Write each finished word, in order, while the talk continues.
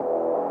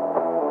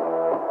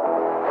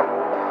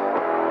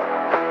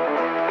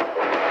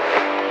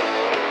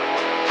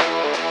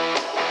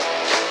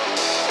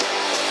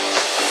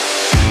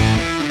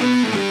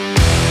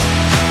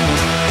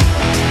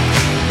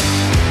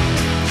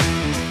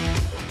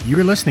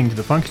You're listening to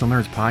the Functional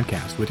Nerds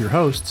Podcast with your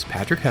hosts,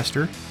 Patrick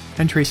Hester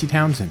and Tracy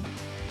Townsend.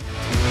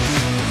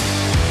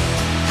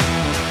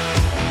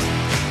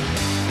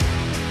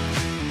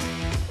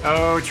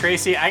 Oh,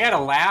 Tracy, I got a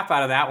laugh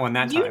out of that one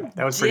that time.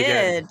 That was pretty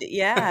good.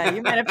 Yeah,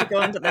 you might have to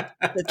go into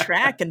the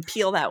track and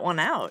peel that one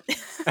out.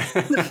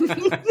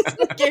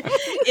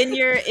 in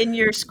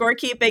your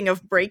scorekeeping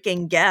of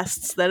breaking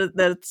guests,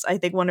 that's I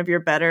think one of your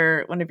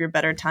better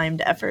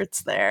timed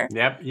efforts there.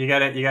 Yep, you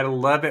gotta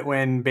love it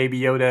when Baby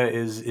Yoda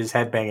is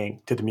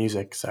headbanging to the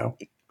music. So.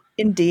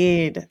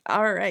 Indeed.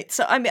 All right.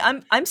 So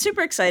I'm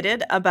super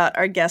excited about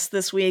our guest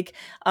this week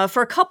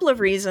for a couple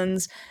of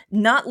reasons,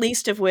 not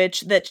least of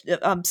which that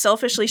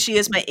selfishly she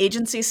is my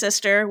agency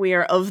sister. We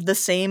are of the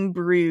same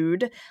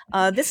brood.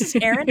 This is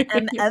Erin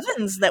M.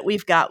 Evans that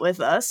we've got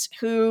with us,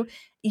 who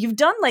you've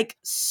done like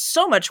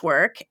so much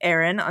work,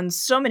 Erin, on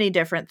so many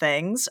different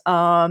things.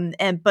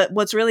 But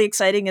what's really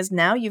exciting is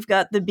now you've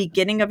got the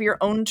beginning of your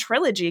own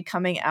trilogy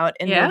coming out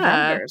in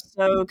November.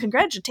 So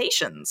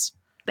congratulations.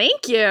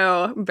 Thank you.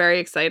 I'm very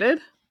excited.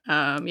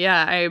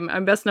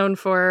 I'm best known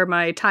for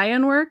my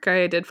tie-in work.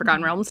 I did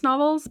Forgotten Realms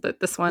novels, but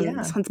this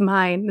one's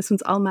mine. This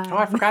one's all mine. Oh,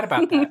 I forgot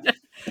about that.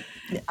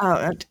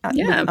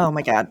 Oh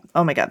my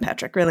god,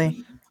 Patrick,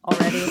 really?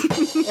 Already?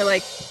 We're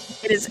like,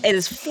 it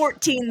is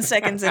 14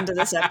 seconds into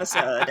this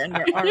episode, and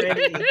we're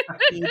already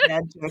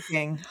bad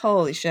joking.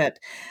 Holy shit.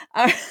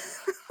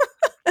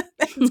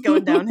 It's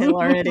going downhill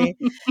already.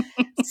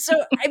 So,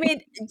 I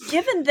mean,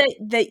 given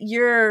that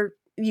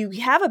you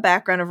have a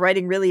background of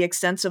writing really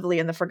extensively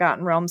in the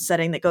Forgotten Realms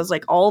setting that goes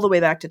like all the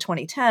way back to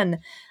 2010.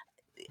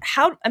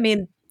 How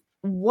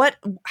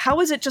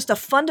is it just a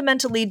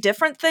fundamentally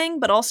different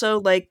thing, but also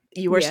like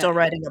you were still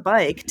riding a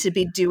bike to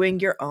be doing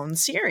your own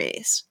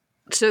series?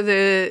 So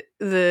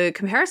the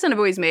comparison I've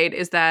always made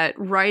is that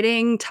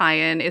writing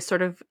tie-in is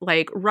sort of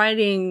like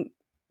writing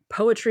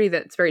poetry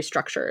that's very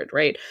structured,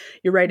 right?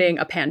 You're writing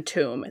a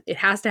pantoum. It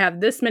has to have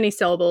this many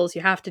syllables.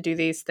 You have to do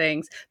these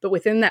things. But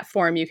within that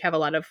form, you have a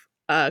lot of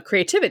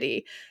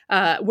creativity.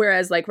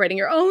 Whereas like writing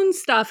your own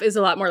stuff is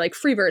a lot more like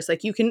free verse.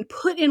 Like you can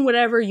put in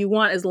whatever you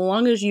want as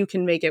long as you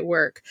can make it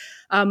work.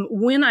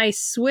 When I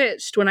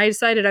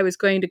decided I was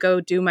going to go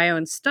do my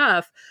own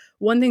stuff,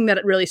 one thing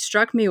that really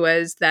struck me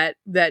was that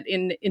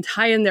in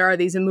tie-in there are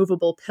these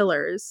immovable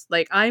pillars.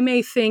 Like I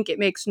may think it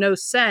makes no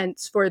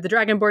sense for the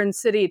Dragonborn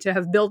city to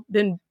have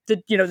been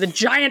the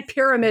giant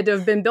pyramid to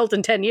have been built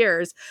in 10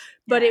 years,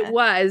 but it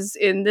was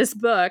in this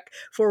book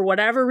for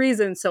whatever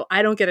reason. So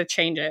I don't get to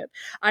change it.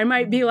 I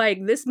might be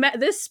like, this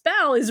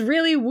spell is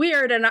really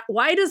weird, and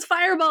why does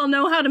Fireball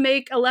know how to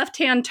make a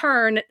left-hand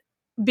turn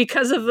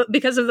because of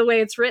the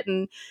way it's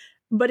written?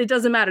 But it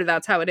doesn't matter.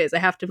 That's how it is. I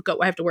have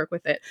to work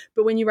with it.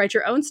 But when you write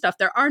your own stuff,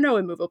 there are no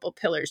immovable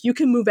pillars. You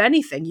can move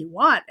anything you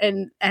want.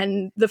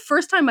 And the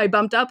first time I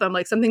bumped up, I'm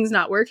like, something's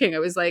not working. I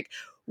was like,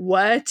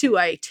 what do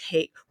I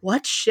take?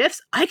 What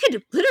shifts? I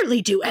could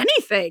literally do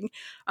anything.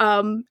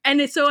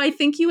 So I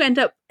think you end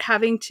up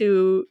having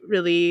to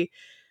really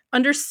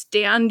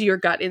understand your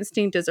gut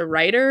instinct as a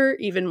writer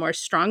even more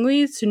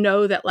strongly to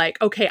know that like,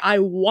 okay, I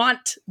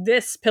want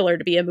this pillar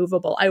to be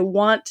immovable. I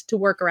want to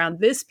work around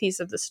this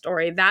piece of the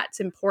story. That's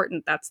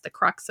important. That's the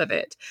crux of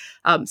it.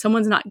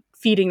 Someone's not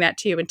feeding that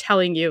to you and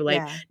telling you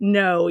like,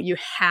 no, you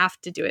have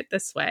to do it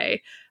this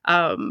way.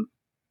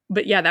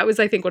 But yeah, that was,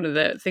 I think, one of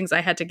the things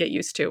I had to get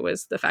used to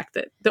was the fact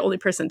that the only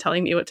person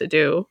telling me what to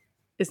do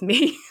is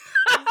me.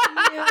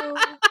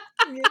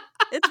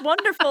 It's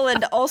wonderful,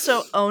 and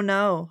also, oh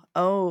no,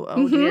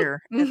 oh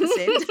dear, at the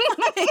same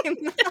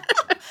time.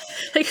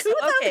 Like, who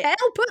the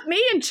hell put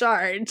me in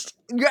charge?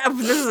 Yeah,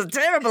 this is a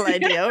terrible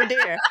idea. Oh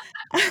dear.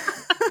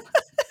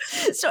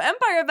 So,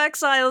 Empire of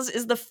Exiles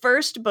is the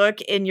first book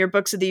in your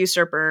Books of the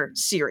Usurper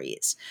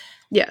series.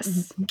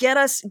 Yes. Get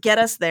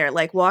us there.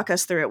 Like, walk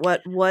us through it.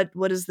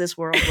 What is this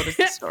world? What is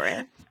this story?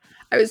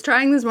 I was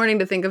trying this morning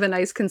to think of a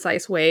nice,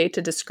 concise way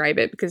to describe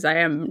it because I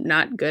am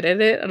not good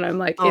at it. And I'm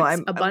like,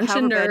 it's a bunch of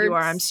nerds. Bad you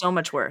are. I'm so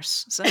much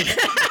worse. So.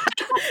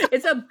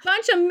 It's a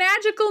bunch of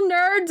magical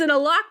nerds in a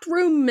locked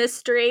room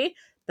mystery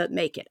that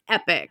make it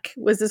epic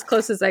was as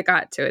close as I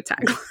got to a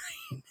tagline.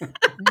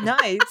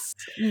 Nice.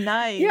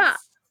 Yeah.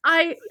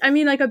 I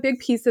mean, like a big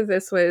piece of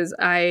this was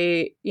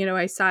I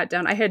sat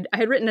down. I had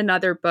written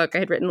another book. I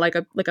had written like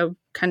a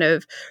kind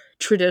of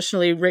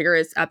traditionally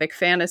rigorous epic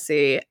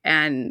fantasy,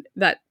 and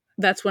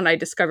that's when I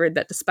discovered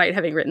that despite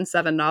having written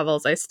 7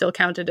 novels, I still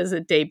counted as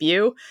a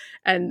debut.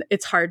 And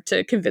it's hard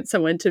to convince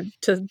someone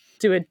to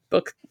do a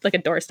book like a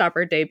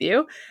doorstopper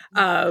debut,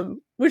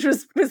 which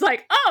was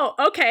like, oh,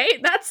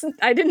 okay,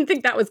 I didn't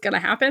think that was going to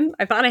happen.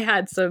 I thought I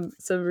had some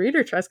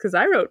reader trust because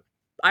I wrote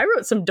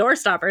some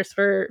doorstoppers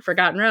for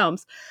Forgotten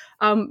Realms.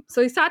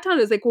 So I sat down and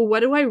was like, well,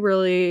 what do I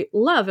really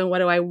love and what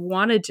do I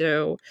want to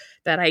do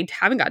that I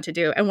haven't got to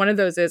do? And one of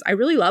those is I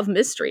really love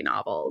mystery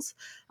novels.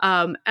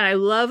 And I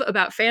love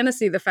about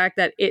fantasy the fact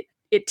that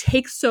it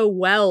takes so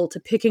well to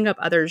picking up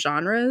other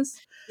genres.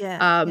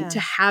 To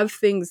have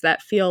things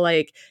that feel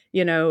like,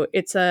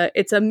 it's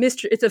a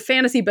mystery, it's a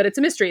fantasy, but it's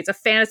a mystery. It's a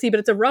fantasy, but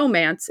it's a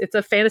romance. It's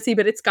a fantasy,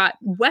 but it's got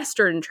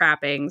Western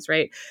trappings,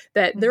 right?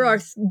 That there are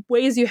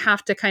ways you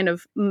have to kind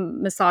of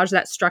massage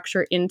that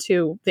structure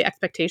into the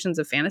expectations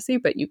of fantasy,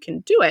 but you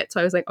can do it.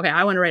 So I was like, okay,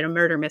 I want to write a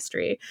murder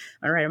mystery.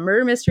 I want to write a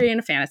murder mystery in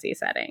a fantasy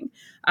setting.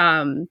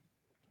 And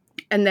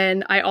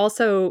then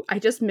I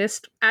just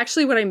missed,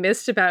 actually what I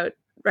missed about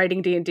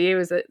writing D&D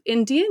was that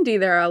in D&D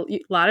there are a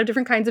lot of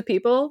different kinds of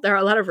people. There are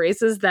a lot of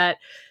races that,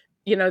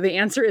 the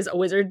answer is a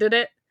wizard did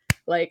it.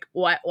 Like,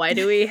 why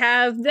do we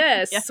have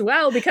this? Yeah.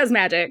 Well, because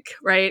magic,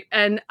 right?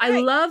 And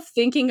I love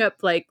thinking up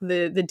like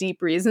the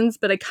deep reasons,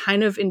 but I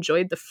kind of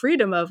enjoyed the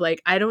freedom of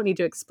like, I don't need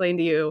to explain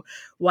to you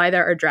why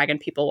there are dragon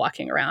people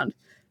walking around.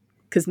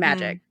 Because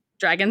magic.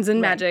 Dragons and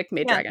magic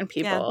made dragon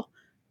people.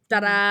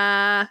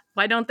 Ta-da!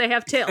 Why don't they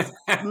have tails?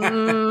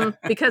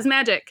 Because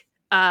magic.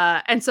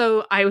 And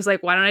so I was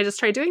like, why don't I just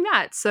try doing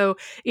that? So,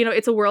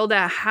 it's a world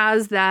that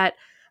has that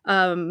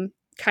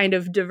kind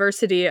of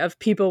diversity of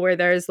people where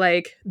there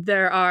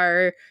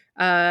are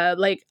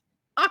like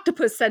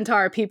octopus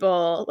centaur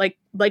people,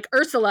 like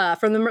Ursula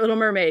from The Little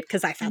Mermaid,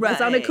 because I thought that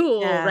sounded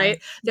cool,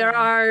 right? There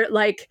are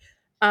like,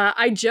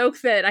 I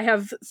joke that I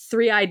have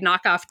 3-eyed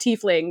knockoff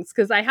tieflings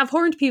because I have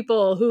horned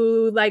people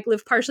who like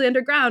live partially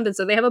underground, and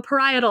so they have a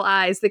parietal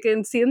eyes that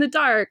can see in the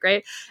dark,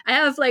 right? I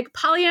have like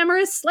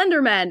polyamorous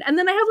Slendermen, and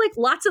then I have like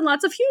lots and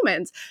lots of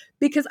humans,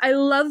 because I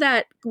love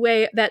that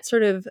way, that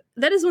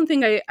is one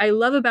thing I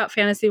love about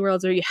fantasy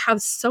worlds, where you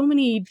have so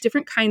many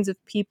different kinds of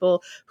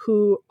people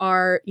who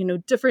are,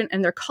 different,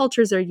 and their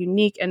cultures are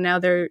unique, and now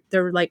they're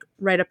like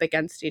right up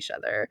against each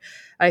other.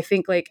 I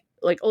think like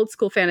old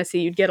school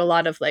fantasy, you'd get a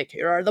lot of like,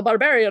 here are the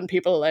barbarian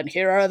people, and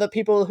here are the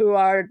people who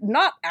are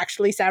not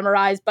actually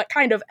samurais, but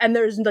kind of, and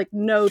there's like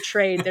no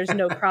trade, there's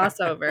no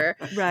crossover.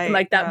 Right. And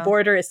like that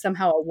border is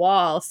somehow a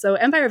wall. So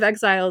Empire of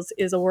Exiles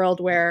is a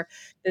world where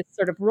this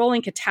sort of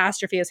rolling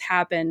catastrophe has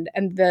happened,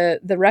 and the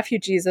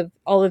refugees of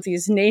all of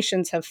these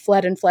nations have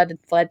fled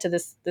to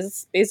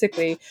this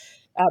basically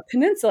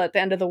peninsula at the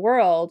end of the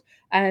world.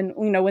 And,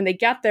 when they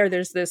get there,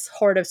 there's this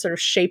horde of sort of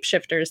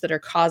shapeshifters that are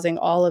causing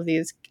all of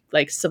these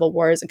like civil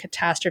wars and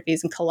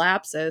catastrophes and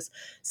collapses.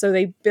 So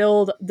they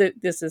build,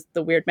 this is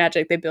the weird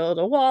magic, they build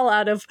a wall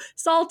out of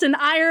salt and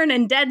iron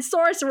and dead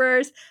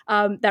sorcerers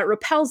that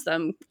repels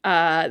them,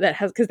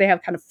 because they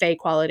have kind of fey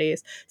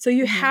qualities. So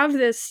you have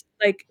this,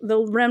 like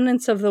the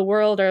remnants of the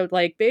world are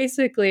like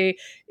basically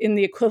in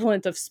the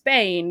equivalent of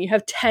Spain. You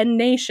have 10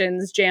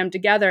 nations jammed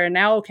together, and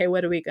now, okay,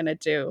 what are we going to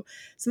do?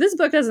 So this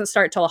book doesn't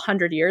start till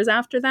 100 years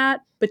after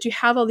that, but you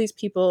have all these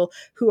people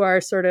who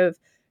are sort of,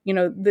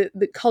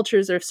 the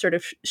cultures are sort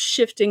of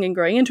shifting and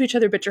growing into each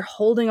other, but you're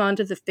holding on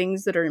to the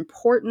things that are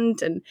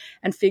important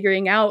and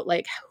figuring out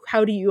like,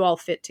 how do you all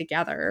fit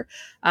together?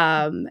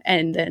 And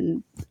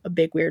then a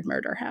big weird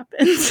murder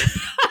happens.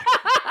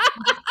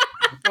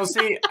 Well,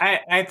 see,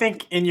 I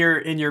think in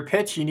your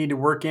pitch, you need to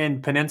work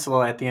in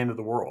Peninsula at the end of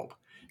the world,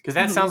 because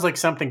that sounds like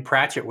something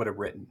Pratchett would have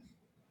written.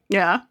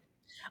 Yeah.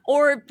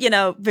 Or,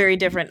 very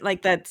different.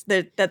 Like that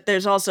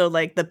there's also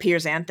like the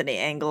Piers Anthony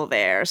angle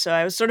there. So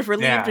I was sort of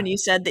relieved when you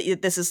said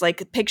that this is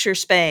like picture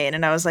Spain,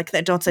 and I was like,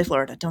 don't say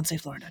Florida, don't say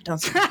Florida, don't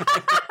say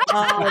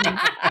Florida.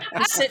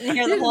 I'm sitting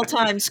here the whole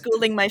time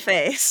schooling my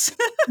face.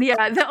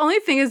 Yeah, the only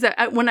thing is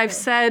that when I've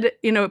said,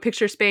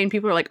 picture Spain,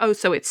 people are like, oh,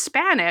 so it's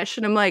Spanish.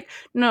 And I'm like,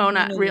 no,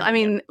 not real. I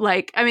mean,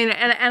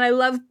 and I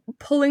love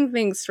pulling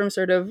things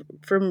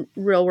from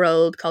real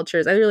world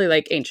cultures. I really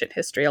like ancient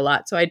history a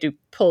lot. So I do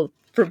pull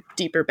from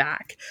deeper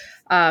back.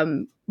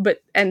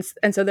 But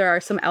so there are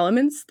some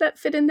elements that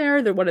fit in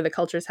there. One of the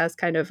cultures has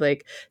kind of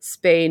like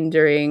Spain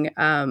during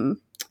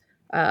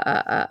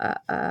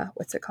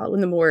what's it called, when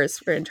the Moors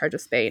were in charge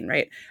of Spain,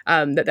 right?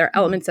 That there are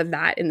elements of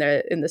that in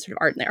the sort of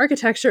art and the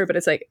architecture, but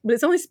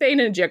it's only Spain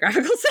in a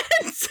geographical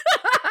sense.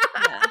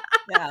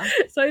 Yeah.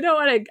 So I don't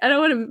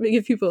want to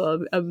give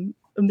people a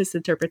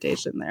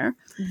misinterpretation there.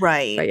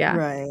 Right. But yeah.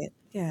 Right.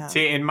 Yeah.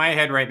 See, in my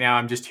head right now,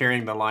 I'm just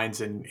hearing the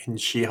lines in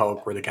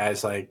She-Hulk where the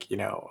guy's like,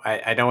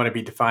 I don't want to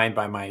be defined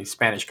by my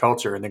Spanish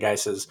culture. And the guy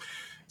says,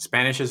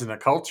 Spanish isn't a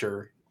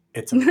culture,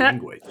 it's a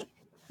language.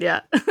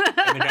 Yeah. And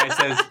the guy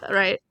says,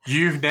 right.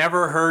 You've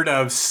never heard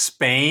of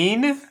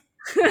Spain?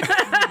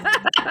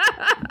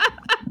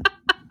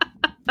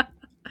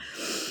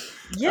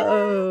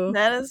 Yeah,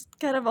 that is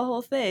kind of a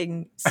whole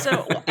thing.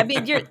 So, I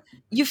mean,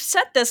 you've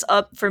set this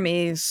up for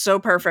me so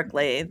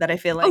perfectly that I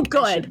feel like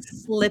I should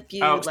slip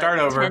you. Oh, start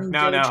over.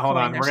 No, hold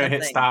on. We're going to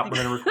hit stop.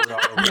 We're going to record all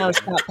over. No,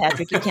 stop,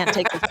 Patrick. You can't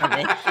take this from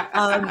me.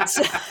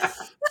 So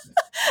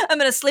I'm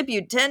going to slip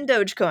you 10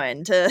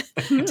 Dogecoin to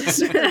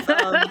sort of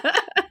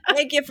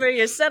thank you for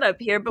your setup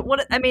here. But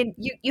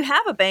you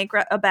have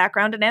a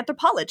background in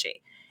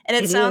anthropology. And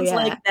it sounds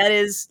like that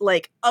is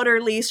like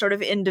utterly sort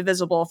of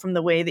indivisible from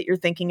the way that you're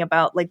thinking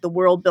about like the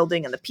world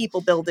building and the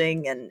people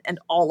building and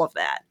all of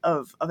that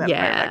of Empire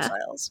of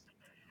Exiles.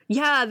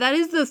 Yeah, that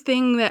is the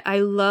thing that I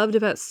loved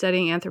about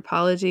studying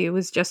anthropology. It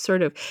was just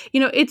sort of,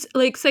 it's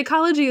like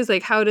psychology is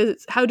like how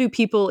do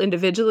people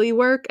individually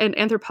work, and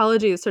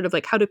anthropology is sort of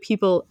like how do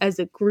people as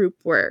a group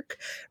work,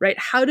 right?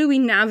 How do we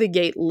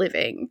navigate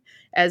living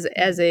as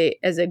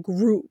a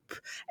group?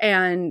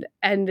 And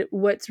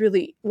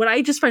what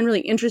I just find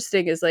really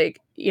interesting is like,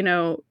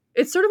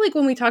 it's sort of like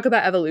when we talk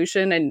about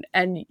evolution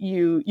and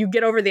you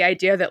get over the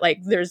idea that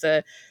like there's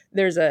a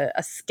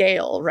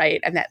scale, right?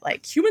 And that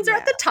like humans are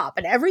at the top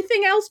and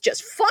everything else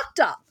just fucked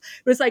up.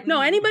 But it's like,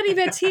 no, anybody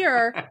that's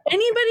here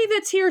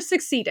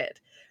succeeded,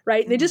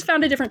 right? They just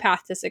found a different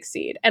path to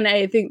succeed. And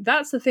I think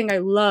that's the thing I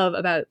love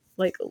about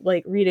like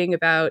reading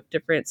about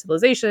different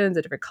civilizations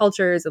and different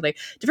cultures and like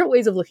different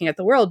ways of looking at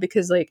the world,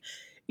 because like,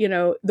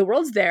 the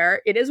world's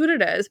there, it is what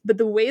it is, but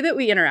the way that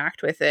we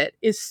interact with it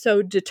is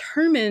so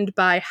determined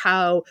by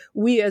how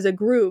we as a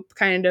group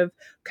kind of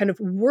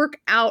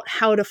work out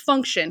how to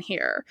function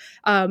here.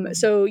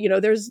 So,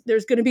 there's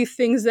going to be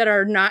things that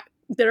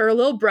are a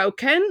little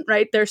broken,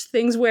 right? There's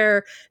things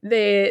where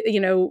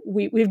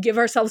we give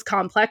ourselves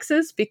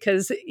complexes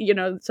because,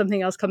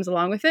 something else comes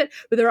along with it.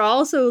 But there are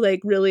also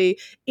like really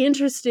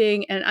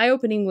interesting and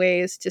eye-opening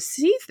ways to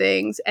see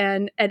things.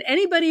 And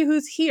anybody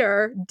who's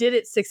here did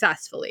it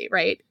successfully,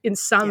 right? In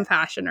some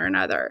fashion or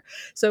another.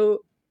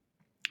 So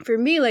for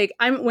me, like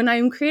when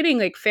I'm creating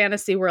like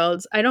fantasy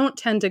worlds, I don't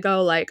tend to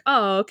go like,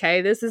 oh,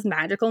 okay, this is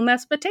magical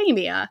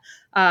Mesopotamia.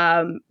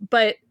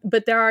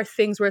 But there are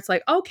things where it's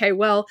like, okay,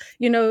 well,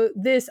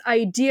 this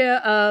idea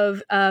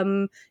of,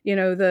 the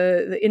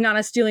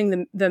Inanna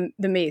stealing the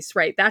mace,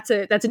 right? That's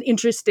an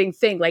interesting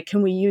thing. Like,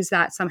 can we use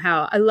that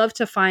somehow? I love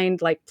to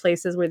find like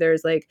places where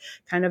there's like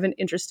kind of an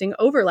interesting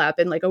overlap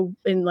in like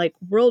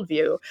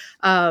worldview,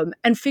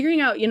 and figuring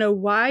out,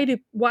 why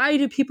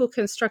do people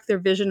construct their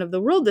vision of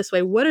the world this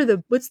way?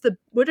 What's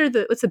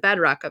the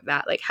bedrock of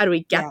that? Like, how do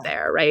we get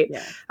there? Right.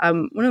 Yeah.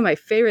 One of my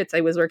favorites,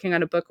 I was working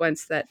on a book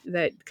once that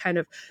kind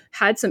of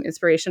had some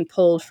inspiration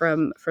pulled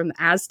from the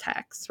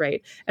Aztecs,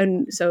 right?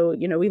 And so,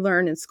 we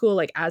learn in school,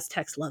 like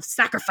Aztecs love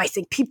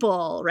sacrificing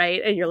people,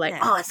 right? And you're like,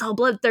 oh, it's all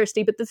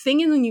bloodthirsty. But the thing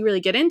is, when you really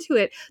get into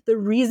it, the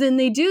reason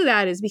they do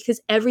that is because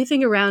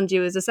everything around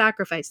you is a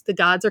sacrifice. The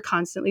gods are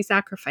constantly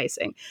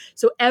sacrificing.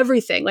 So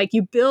everything, like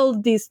you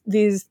build these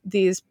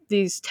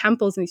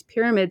temples and these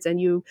pyramids,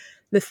 and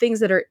the things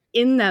that are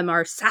in them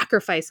are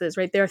sacrifices,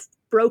 right? They're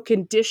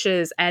broken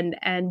dishes and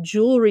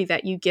jewelry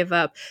that you give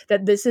up.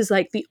 That this is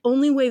like the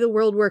only way the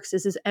world works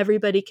is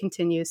everybody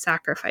continues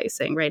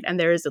sacrificing, right? And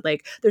there's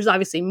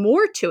obviously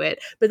more to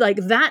it, but like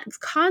that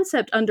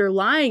concept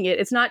underlying it,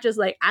 it's not just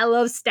like I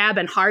love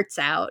stabbing hearts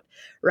out,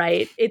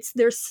 right? It's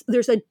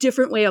there's a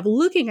different way of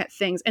looking at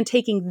things, and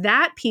taking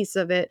that piece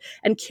of it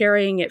and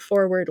carrying it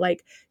forward,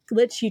 like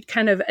lets you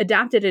kind of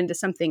adapt it into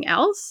something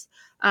else.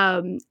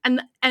 And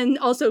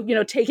also,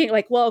 taking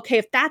like, well, okay,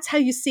 if that's how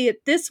you see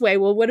it this way,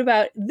 well, what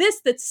about this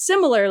that's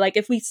similar? Like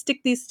if we stick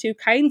these two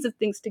kinds of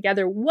things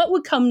together, what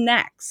would come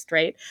next,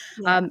 right?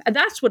 Yeah. And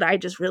that's what I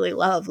just really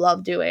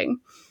love doing.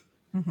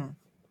 Mm-hmm.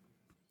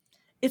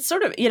 It's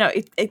sort of,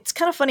 it's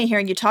kind of funny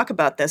hearing you talk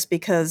about this,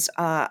 because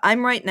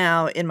I'm right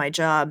now in my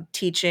job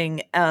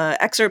teaching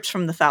excerpts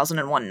from the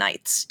 1001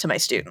 Nights to my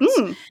students.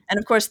 And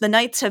of course, the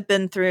Nights have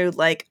been through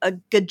like a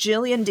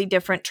gajillion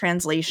different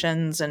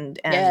translations and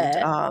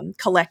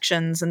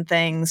collections and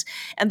things.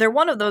 And they're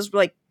one of those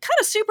like kind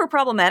of super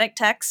problematic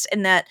texts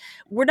in that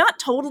we're not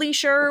totally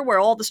sure where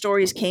all the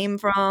stories came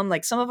from.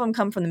 Like some of them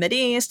come from the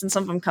Mideast, and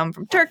some of them come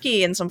from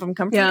Turkey, and some of them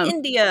come from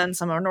India, and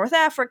some are North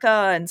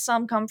Africa, and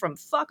some come from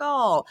fuck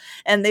all.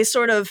 And they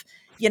sort of,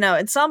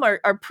 and some are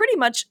pretty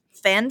much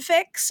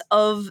fanfics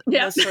of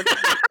the sort of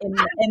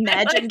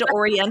imagined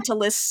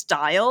Orientalist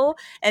style.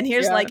 And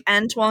here's like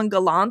Antoine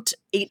Galland,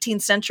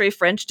 18th century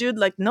French dude,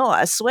 like, no,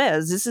 I swear,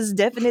 this is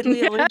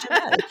definitely original.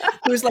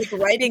 Who's like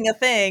writing a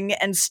thing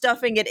and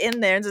stuffing it in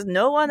there and says,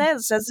 no one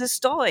else has this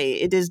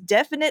story. It is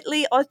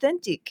definitely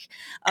authentic.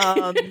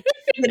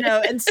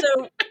 And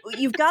so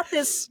you've got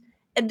this.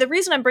 And the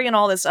reason I'm bringing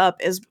all this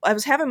up is I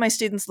was having my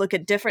students look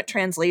at different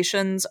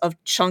translations of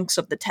chunks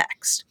of the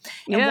text.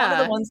 And one of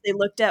the ones they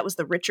looked at was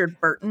the Richard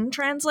Burton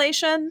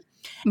translation.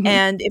 Mm-hmm.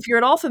 And if you're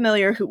at all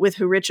familiar with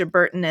who Richard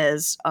Burton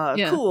is,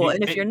 cool.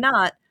 And if you're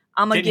not,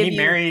 I'm going to give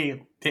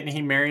you... Didn't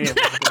he marry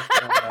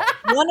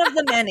one of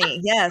the many,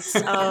 yes.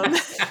 So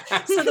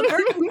the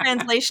Burton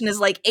translation is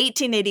like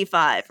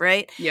 1885,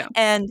 right? Yeah.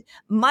 And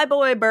my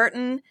boy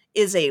Burton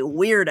is a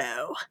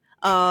weirdo.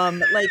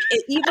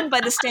 Even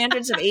by the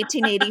standards of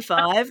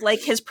 1885,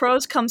 like his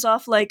prose comes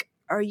off like,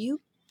 are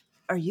you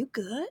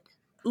good?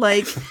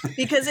 Like,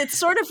 because it's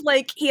sort of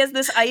like he has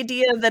this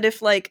idea that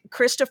if like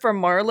Christopher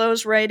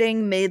Marlowe's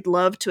writing made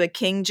love to a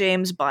King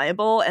James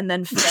Bible and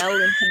then fell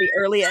into the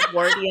early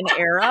Edwardian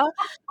era,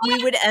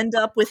 we would end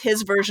up with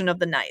his version of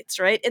the Knights,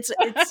 right? It's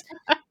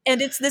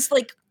this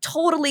like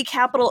totally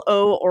capital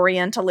O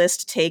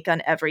Orientalist take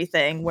on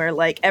everything, where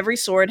like every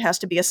sword has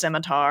to be a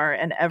scimitar,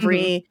 and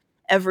every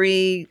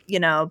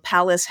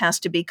palace has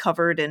to be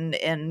covered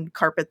in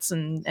carpets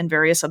and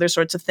various other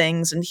sorts of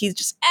things. And he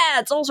just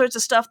adds all sorts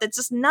of stuff that's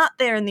just not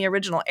there in the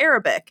original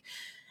Arabic.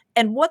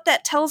 And what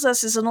that tells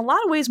us is in a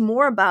lot of ways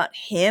more about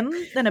him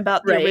than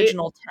about the Right.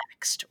 original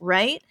text,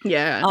 right?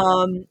 Yeah.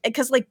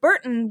 Because like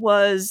Burton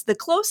was the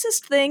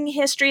closest thing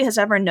history has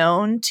ever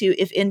known to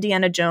if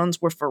Indiana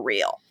Jones were for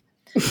real.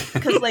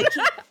 Because like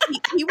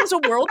he was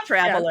a world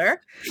traveler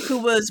who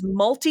was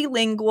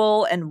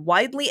multilingual and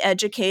widely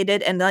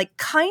educated and like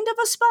kind of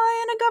a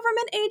spy and a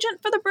government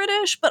agent for the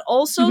British, but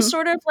also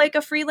sort of like a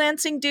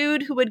freelancing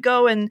dude who would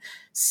go and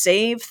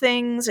save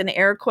things in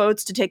air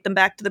quotes to take them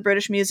back to the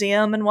British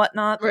Museum and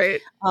whatnot.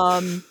 Right.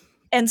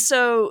 And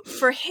so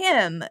for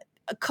him,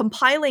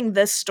 compiling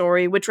this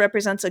story, which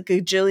represents a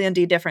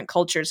gajillion different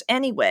cultures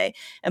anyway,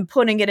 and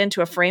putting it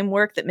into a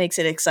framework that makes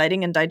it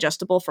exciting and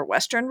digestible for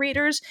Western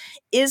readers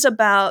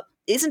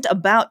isn't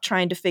about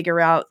trying to figure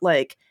out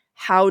like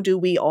how do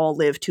we all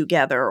live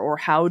together or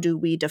how do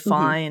we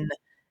define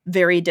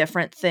very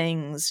different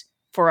things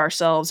for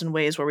ourselves in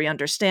ways where we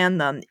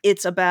understand them.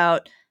 It's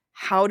about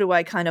how do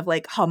I kind of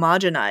like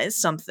homogenize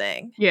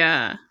something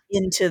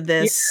into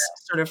this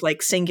sort of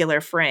like singular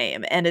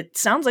frame. And it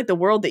sounds like the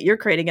world that you're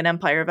creating in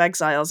Empire of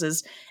Exiles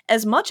is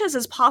as much as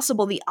is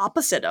possible the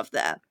opposite of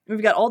that.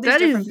 We've got all these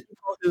different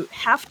people who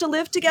have to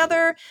live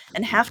together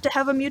and have to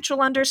have a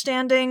mutual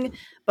understanding,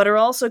 but are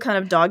also kind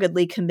of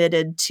doggedly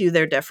committed to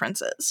their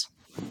differences.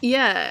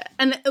 Yeah.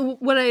 And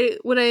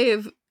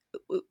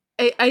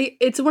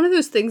it's one of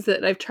those things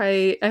that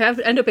I have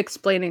to end up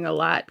explaining a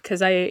lot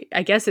because I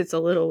guess it's a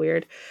little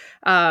weird.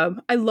 I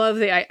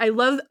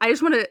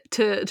just want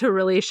to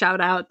really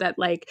shout out that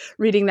like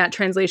reading that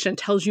translation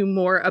tells you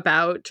more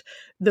about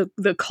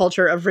the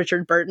culture of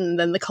Richard Burton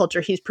than the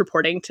culture he's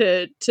purporting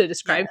to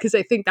describe, because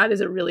I think that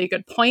is a really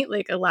good point.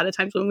 Like a lot of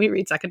times when we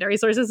read secondary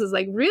sources is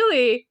like,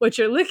 really what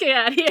you're looking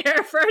at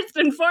here first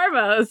and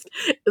foremost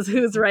is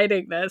who's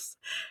writing this.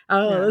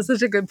 That's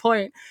such a good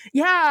point.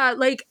 Yeah,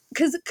 like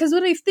because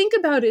what I think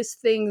about is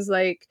things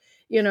like,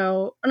 you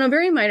know, on a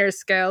very minor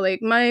scale,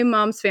 like my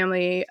mom's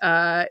family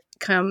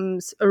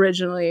comes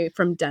originally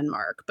from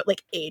Denmark, but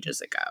like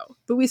ages ago.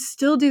 But we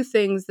still do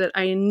things that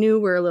I knew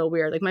were a little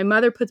weird. Like my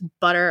mother puts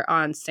butter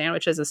on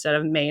sandwiches instead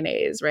of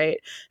mayonnaise,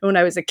 right? And when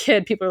I was a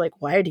kid, people were like,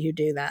 why do you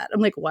do that?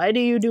 I'm like, why do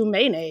you do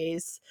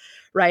mayonnaise?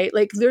 Right?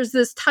 Like there's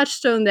this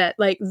touchstone that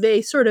like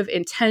they sort of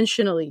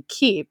intentionally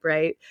keep,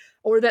 right?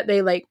 Or that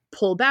they like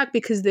pull back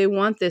because they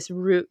want these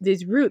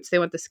roots, they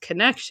want this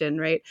connection,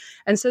 right?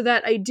 And so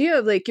that idea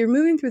of like you're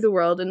moving through the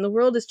world and the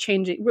world is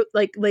changing,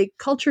 like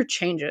culture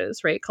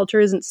changes, right? Culture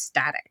isn't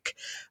static,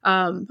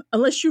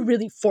 unless you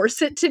really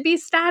force it to be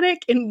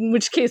static, in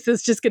which case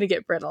it's just going to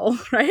get brittle,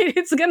 right?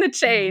 It's going to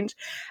change.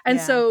 And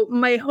so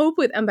my hope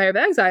with Empire of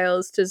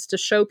Exiles is to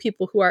show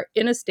people who are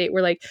in a state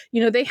where like,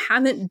 you know, they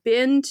haven't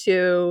been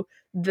to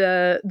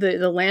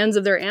the lands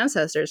of their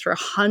ancestors for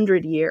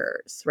 100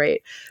 years,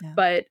 right?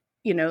 But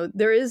you know,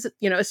 there is,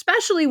 you know,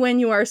 especially when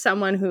you are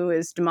someone who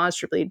is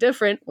demonstrably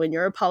different, when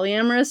you're a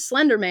polyamorous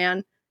slender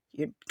man,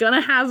 you're going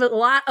to have a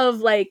lot of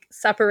like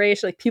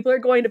separation. Like people are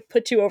going to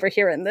put you over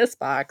here in this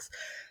box.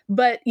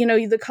 But, you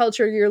know, the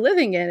culture you're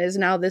living in is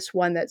now this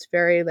one that's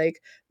very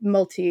like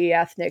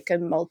multi-ethnic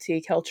and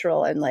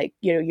multicultural. And like,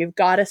 you know, you've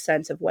got a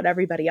sense of what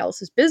everybody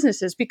else's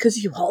business is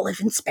because you all live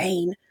in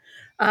Spain.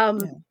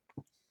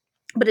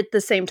 But at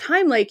the same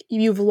time, like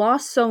you've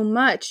lost so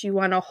much, you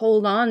want to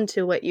hold on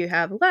to what you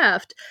have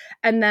left.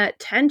 And that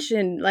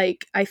tension,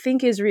 like, I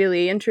think is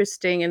really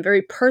interesting and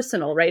very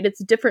personal, right?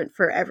 It's different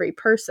for every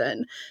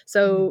person.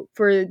 So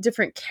for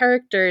different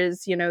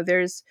characters, you know, there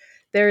is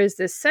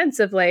this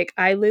sense of like,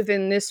 I live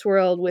in this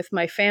world with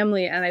my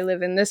family and I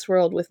live in this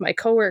world with my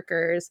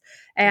coworkers,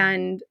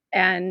 and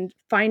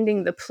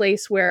finding the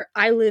place where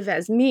I live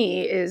as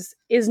me is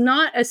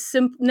not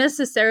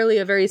necessarily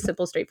a very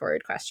simple,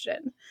 straightforward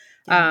question.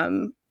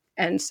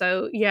 And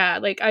so, yeah,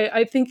 like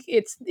I think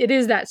it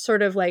is that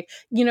sort of like,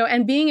 you know,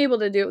 and being able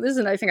to do, this is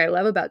another thing I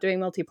love about doing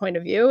multi-point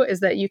of view, is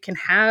that you can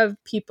have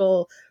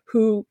people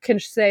who can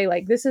say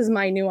like, this is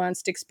my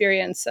nuanced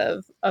experience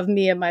of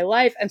me and my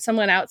life. And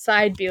someone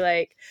outside be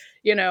like,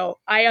 you know,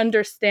 I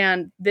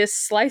understand this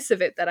slice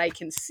of it that I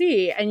can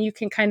see. And you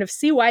can kind of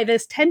see why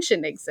this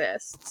tension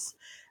exists.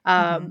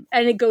 And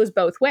it goes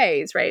both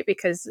ways, right?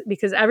 Because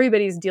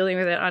everybody's dealing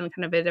with it on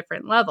kind of a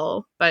different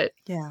level. But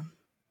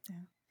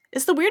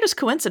it's the weirdest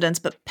coincidence,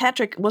 but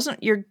Patrick,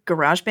 wasn't your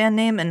garage band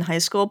name in high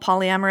school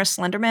Polyamorous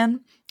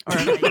Slenderman? Or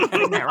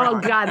oh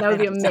God, that would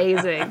be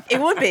amazing. It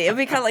would be. It'd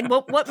be kind of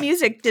like, what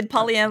music did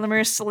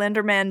Polyamorous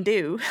Slenderman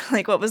do?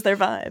 Like, what was their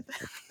vibe?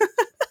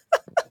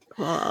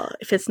 Well,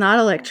 if it's not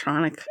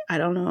electronic, I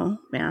don't know,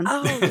 man.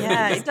 Oh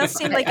yeah, it does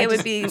seem like it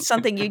would be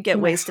something you'd get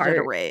wasted at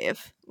a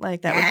rave.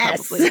 Like that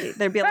would probably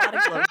there'd be a lot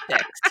of glow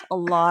sticks. A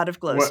lot of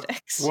glow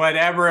sticks.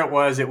 Whatever it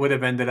was, it would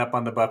have ended up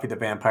on the Buffy the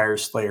Vampire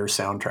Slayer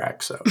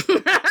soundtrack. So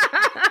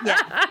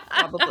yeah,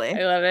 probably.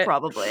 I love it.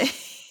 Probably.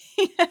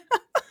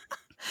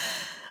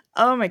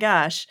 Oh my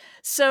gosh.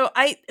 So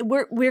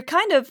we're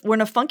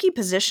in a funky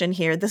position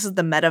here. This is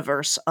the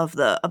metaverse of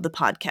the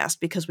podcast,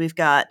 because we've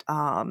got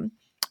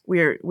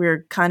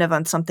we're kind of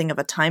on something of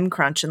a time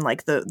crunch, and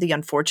like the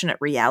unfortunate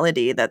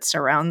reality that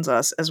surrounds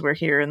us as we're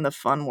here in the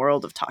fun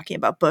world of talking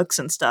about books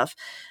and stuff.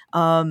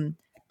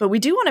 but we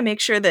do want to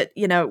make sure that,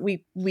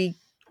 we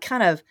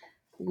kind of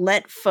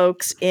let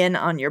folks in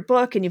on your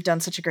book, and you've done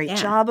such a great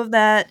job of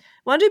that.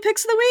 Want to do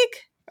picks of the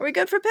week? Are we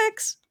good for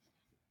picks?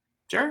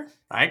 Sure.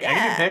 I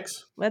can do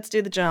picks. Let's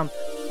do the jump.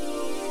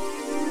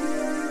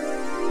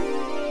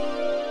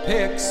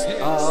 Picks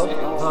of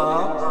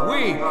the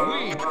week.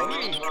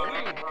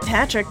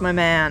 Patrick, my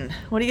man,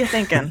 what are you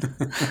thinking?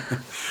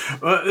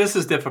 Well, this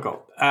is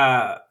difficult.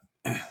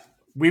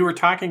 We were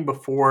talking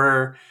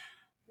before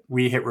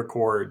we hit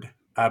record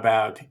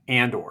about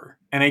Andor,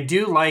 and I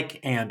do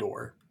like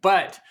Andor,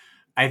 but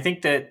I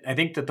think that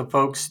the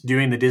folks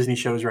doing the Disney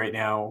shows right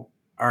now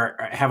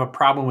have a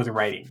problem with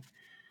writing.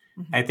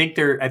 Mm-hmm. I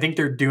think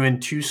they're doing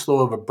too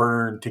slow of a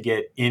burn to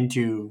get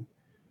into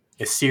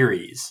a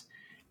series,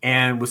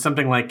 and with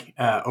something like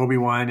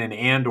Obi-Wan and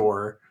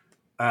Andor,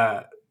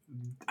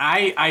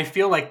 I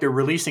feel like they're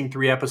releasing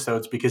 3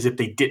 episodes because if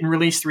they didn't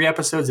release 3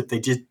 episodes, if they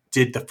just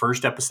did the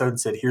first episode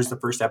and said, "Here's the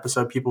first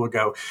episode," people would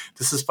go,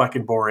 "This is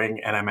fucking boring,"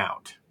 and I'm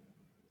out.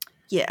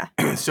 Yeah.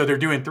 So they're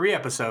doing 3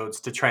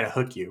 episodes to try to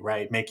hook you,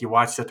 right? Make you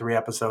watch the 3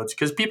 episodes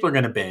because people are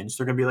going to binge.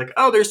 They're going to be like,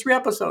 "Oh, there's 3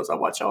 episodes. I'll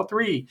watch all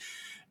 3."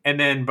 And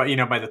then, but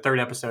by the 3rd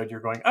episode,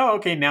 you're going, "Oh,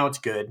 okay, now it's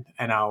good,"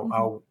 and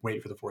I'll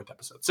wait for the 4th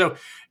episode. So,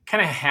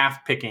 kind of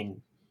half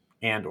picking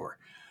Andor.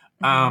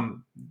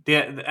 I'm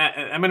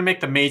going to make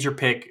the major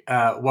pick.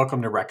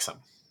 Welcome to Wrexham.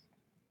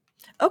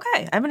 Okay,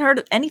 I haven't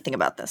heard anything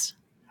about this.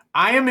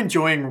 I am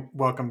enjoying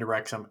Welcome to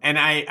Wrexham, and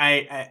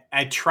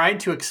I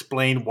tried to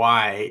explain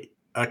why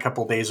a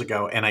couple days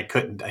ago, and I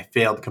couldn't. I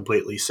failed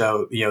completely.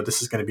 So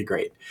this is going to be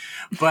great.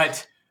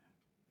 But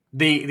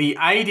the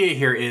idea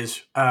here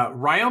is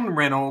Ryan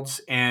Reynolds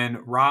and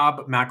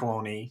Rob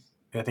McElhenney.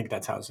 I think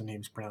that's how his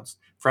name's pronounced.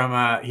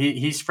 From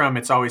he's from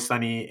It's Always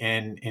Sunny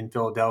in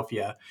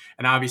Philadelphia,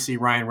 and obviously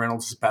Ryan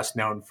Reynolds is best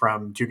known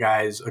from Two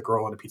Guys, a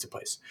Girl, and a Pizza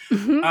Place.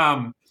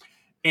 Mm-hmm.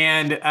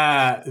 And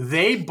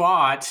they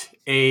bought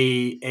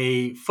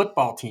a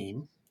football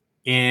team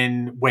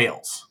in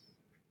Wales.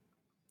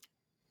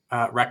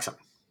 Wrexham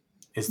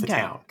is the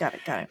town. Got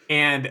it.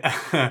 And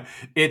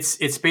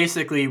it's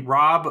basically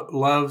Rob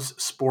loves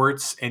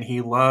sports, and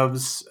he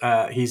loves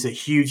he's a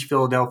huge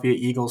Philadelphia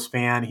Eagles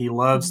fan. He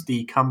loves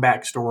the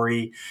comeback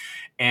story,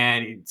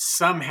 and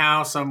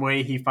somehow, some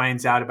way, he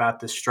finds out about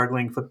this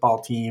struggling football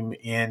team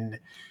in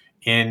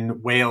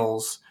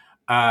Wales.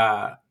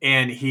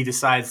 And he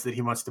decides that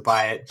he wants to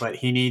buy it, but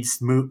he needs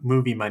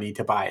movie money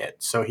to buy it.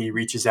 So he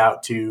reaches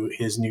out to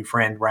his new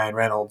friend, Ryan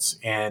Reynolds,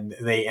 and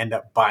they end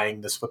up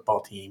buying this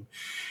football team.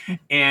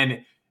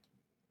 And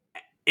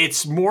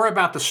it's more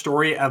about the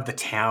story of the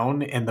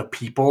town and the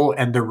people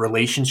and the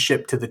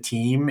relationship to the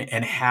team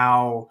and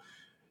how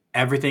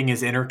everything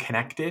is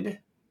interconnected.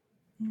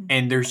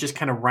 And there's just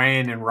kind of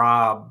Ryan and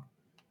Rob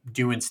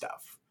doing stuff.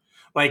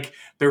 Like,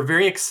 they're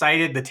very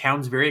excited. The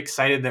town's very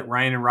excited that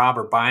Ryan and Rob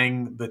are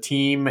buying the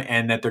team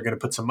and that they're going to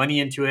put some money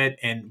into it.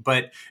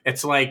 But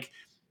it's like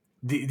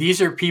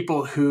these are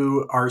people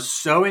who are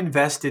so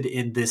invested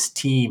in this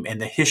team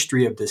and the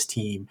history of this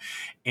team,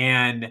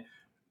 and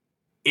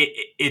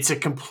it's a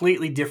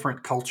completely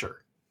different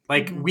culture.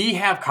 Like, we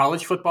have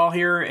college football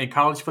here, and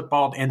college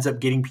football ends up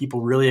getting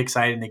people really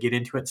excited and they get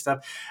into it and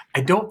stuff.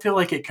 I don't feel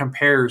like it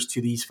compares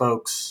to these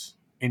folks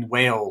in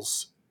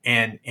Wales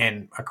and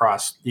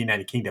across the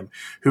United Kingdom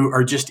who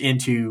are just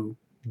into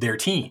their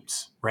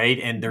teams, right?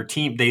 And their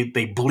team,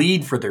 they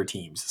bleed for their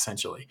teams,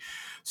 essentially.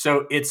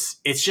 So it's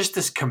just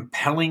this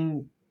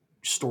compelling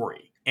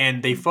story.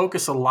 And they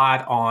focus a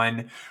lot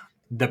on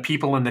the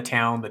people in the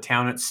town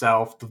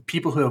itself, the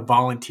people who have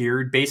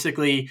volunteered.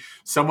 Basically,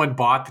 someone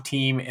bought the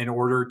team in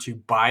order to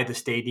buy the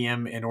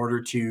stadium, in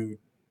order to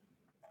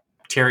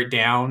tear it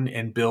down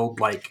and build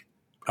like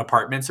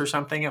apartments or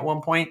something at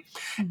one point.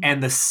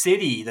 And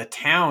the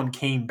town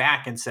came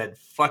back and said,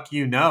 "Fuck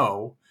you,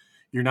 no,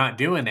 you're not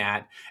doing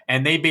that."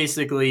 And they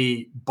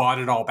basically bought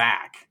it all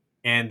back,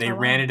 and they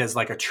ran it as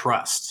like a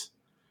trust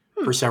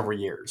for several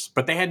years,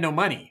 but they had no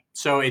money.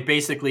 So it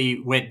basically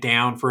went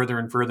down further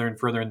and further and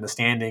further in the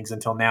standings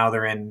until now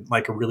they're in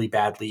like a really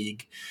bad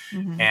league,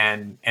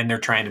 and they're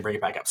trying to bring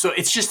it back up. So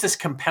it's just this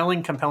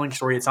compelling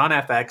story. It's on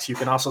FX. You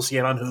can also see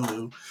it on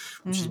Hulu,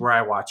 which is where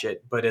I watch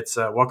it, but it's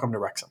Welcome to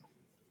Wrexham.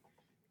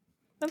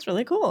 That's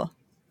really cool.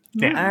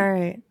 Yeah. All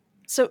right.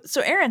 So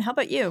Erin, how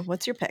about you?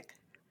 What's your pick?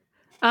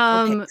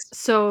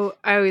 So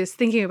I was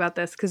thinking about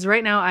this because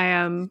right now I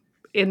am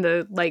in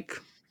the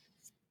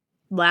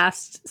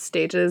last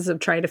stages of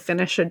trying to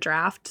finish a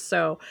draft.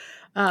 So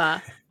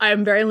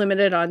I'm very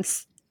limited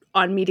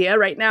on media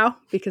right now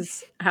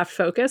because I have to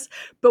focus.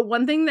 But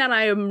one thing that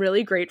I am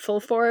really grateful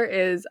for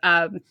is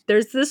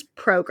there's this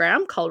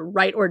program called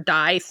Write or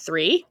Die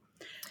 3.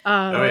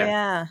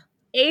 Yeah.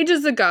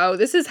 Ages ago,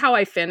 this is how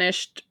I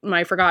finished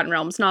my Forgotten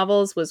Realms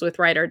novels, was with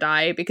Write or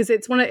Die, because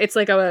it's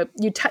like a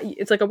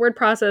word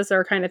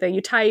processor kind of thing.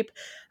 You type,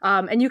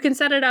 and you can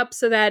set it up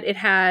so that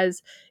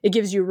it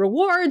gives you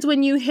rewards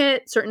when you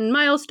hit certain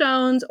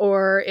milestones,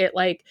 or it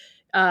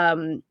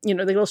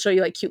they'll show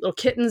you like cute little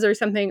kittens or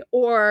something,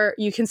 or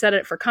you can set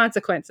it for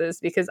consequences,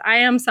 because I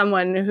am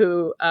someone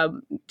who I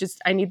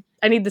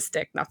need the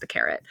stick, not the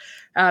carrot.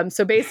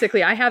 So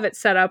basically I have it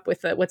set up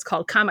with what's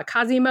called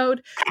kamikaze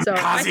mode. So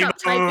if I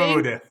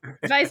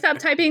stop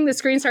typing, the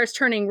screen starts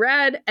turning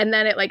red, and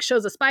then it like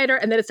shows a spider,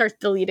 and then it starts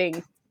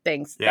deleting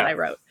things that I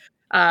wrote.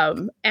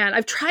 And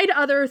I've tried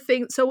other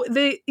things. So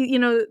the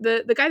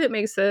guy that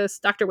makes this,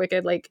 Dr.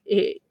 Wicked, like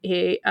he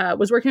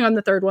was working on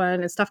the third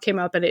one, and stuff came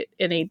up, and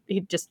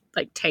he just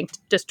like tanked,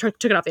 just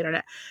took it off the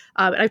internet.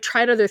 And I've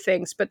tried other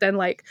things, but then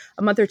like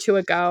a month or two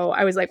ago,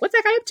 I was like, what's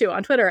that guy up to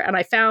on Twitter? And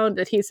I found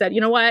that he said,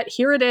 you know what,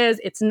 here it is.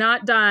 It's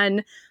not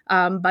done.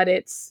 But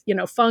it's,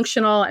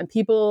 functional, and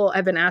people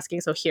have been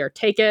asking, so here,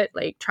 take it,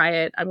 like try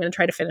it. I'm going to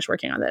try to finish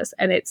working on this.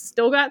 And it's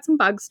still got some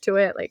bugs to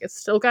it. Like it's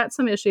still got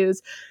some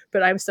issues,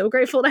 but I'm so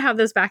grateful to have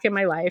this back in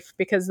my life,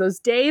 because those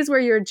days where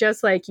you're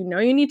just like, you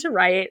need to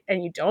write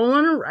and you don't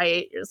want to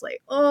write, you're just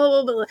like,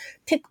 oh,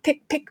 pick.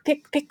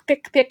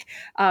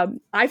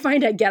 I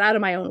find I get out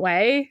of my own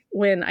way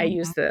when I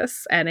use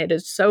this, and it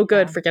is so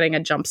good for getting a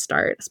jump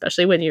start,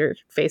 especially when you're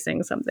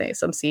facing some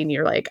scene.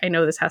 You're like, I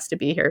know this has to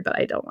be here, but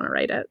I don't want to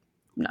write it.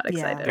 I'm not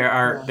excited.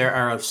 There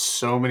are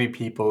so many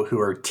people who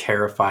are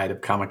terrified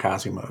of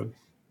kamikaze mode.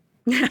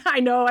 I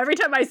know. Every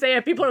time I say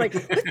it, people are like,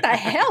 what the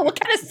hell? What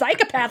kind of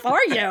psychopath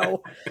are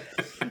you?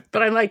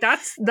 But I'm like,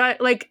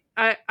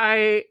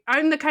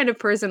 I'm the kind of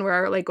person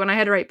where, like, when I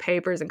had to write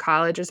papers in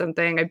college or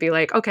something, I'd be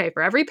like, okay,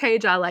 for every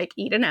page I'll like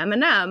eat an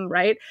M&M,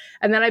 right?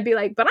 And then I'd be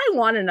like, but I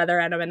want another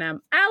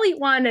M&M. I'll eat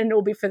one and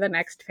it'll be for the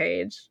next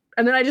page.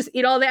 And then I just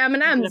eat all the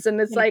M&Ms,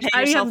 and it's like,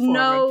 I have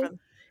no...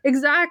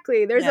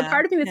 Exactly. There's a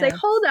part of me that's like,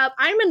 hold up,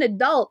 I'm an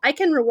adult. I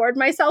can reward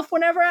myself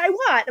whenever I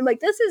want. I'm like,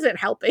 this isn't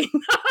helping.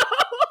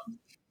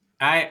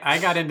 I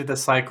got into the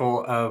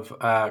cycle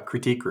of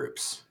critique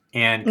groups,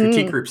 and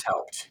critique groups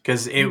helped,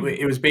 because it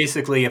was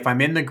basically, if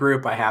I'm in the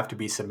group, I have to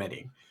be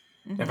submitting.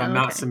 If I'm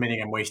not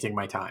submitting, I'm wasting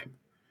my time.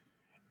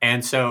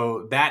 And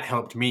so that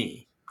helped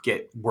me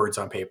get words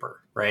on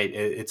paper, right?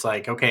 It's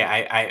like, okay,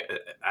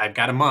 I've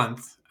got a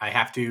month.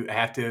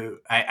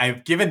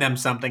 I've given them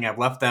something. I've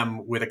left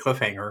them with a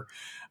cliffhanger.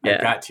 Yeah.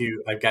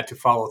 I've got to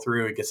follow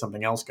through and get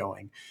something else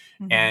going.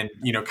 And,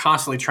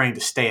 constantly trying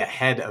to stay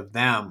ahead of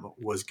them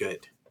was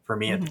good for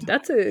me. At the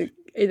time.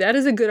 That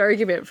is a good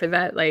argument for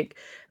that. Like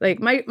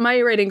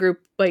my writing group,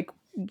 like,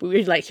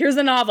 we're like, here's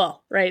a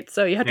novel, right?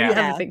 So you have to have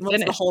the thing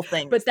finished. The whole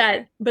thing. But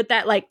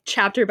that like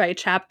chapter by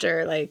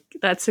chapter, like,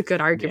 that's a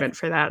good argument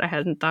for that. I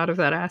hadn't thought of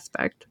that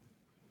aspect.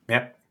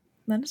 Yep.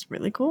 That is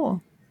really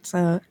cool.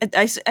 So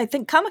I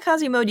think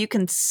kamikaze mode you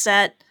can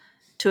set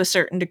to a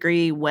certain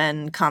degree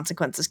when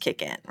consequences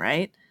kick in,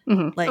 right?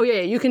 Mm-hmm. Like,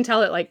 you can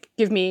tell it, like,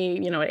 give me,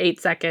 an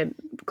 8-second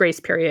grace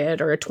period,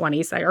 or a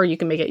 20-second, or you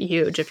can make it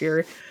huge if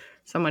you're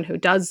someone who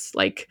does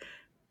like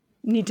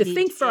need to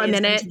think for a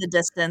minute. Into the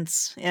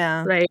distance,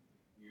 yeah, right.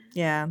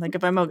 Yeah, like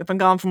if I'm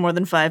gone for more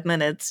than 5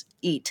 minutes,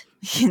 eat,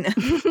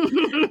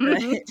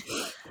 right?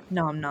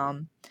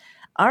 Nom.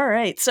 All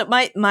right, so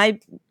my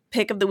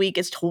pick of the week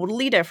is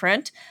totally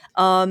different.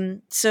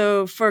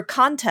 So for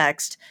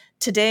context,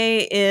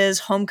 today is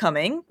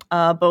homecoming,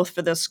 both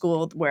for the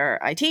school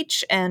where I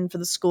teach and for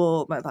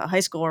the high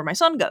school where my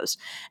son goes.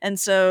 And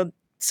so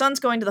son's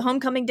going to the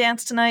homecoming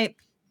dance tonight.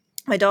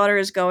 My daughter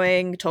is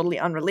going, totally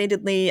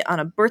unrelatedly, on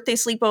a birthday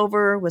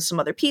sleepover with some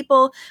other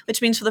people, which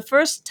means for the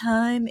first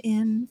time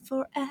in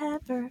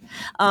forever,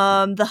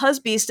 the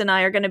husbeast and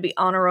I are going to be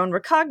on our own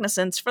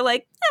recognizance for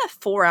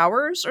 4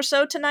 hours or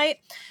so tonight.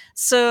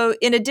 So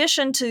in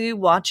addition to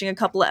watching a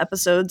couple of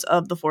episodes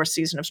of the 4th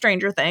season of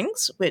Stranger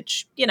Things,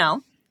 which,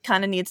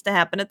 kind of needs to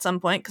happen at some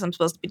point because I'm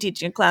supposed to be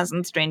teaching a class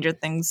on Stranger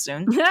Things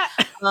soon.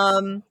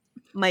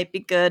 Might be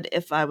good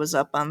if I was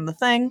up on the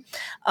thing.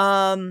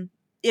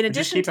 In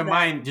addition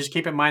just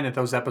keep in mind that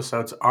those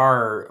episodes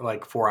are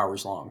like 4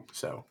 hours long.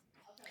 So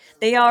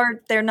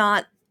they're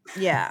not.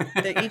 Yeah,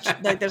 they're each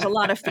there's a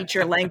lot of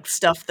feature length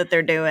stuff that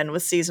they're doing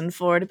with season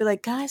 4 to be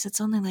like, guys,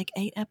 it's only like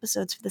 8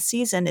 episodes for the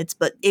season. It's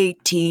but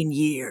 18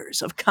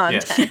 years of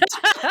content.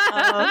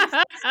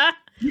 Yes.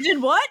 You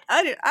did what?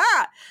 I did.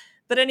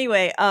 But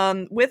anyway,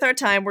 with our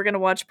time, we're going to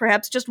watch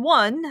perhaps just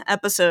one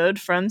episode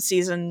from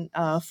season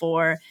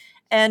 4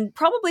 and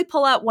probably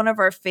pull out one of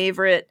our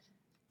favorite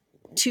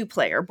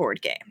 2-player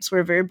board games. We're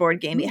a very board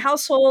gamey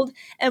household,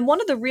 and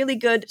one of the really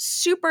good,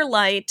 super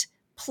light,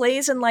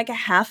 plays in like a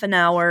half an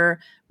hour,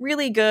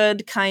 really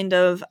good kind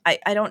of, I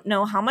don't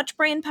know how much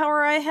brain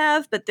power I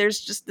have, but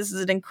this is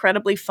an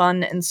incredibly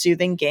fun and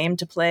soothing game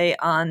to play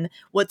on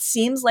what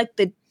seems like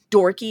the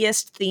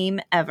dorkiest theme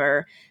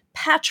ever,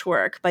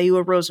 Patchwork by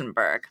Uwe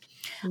Rosenberg.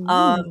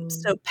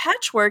 So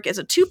Patchwork is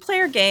a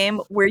 2-player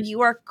game where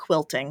you are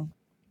quilting.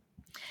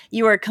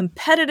 You are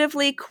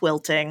competitively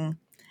quilting.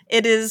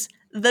 It is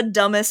the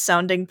dumbest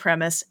sounding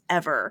premise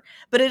ever,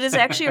 but it is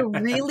actually a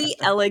really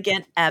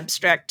elegant,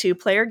 abstract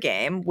two-player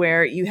game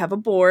where you have a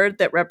board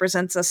that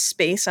represents a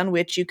space on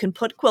which you can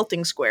put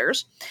quilting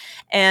squares,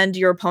 and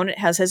your opponent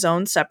has his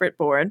own separate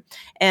board,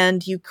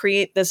 and you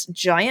create this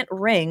giant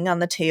ring on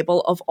the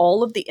table of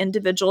all of the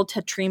individual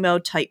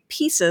Tetrimo type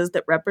pieces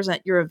that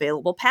represent your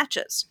available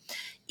patches.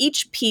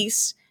 Each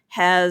piece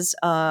has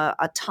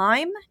a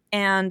time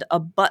and a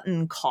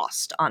button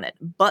cost on it.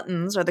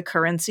 Buttons are the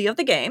currency of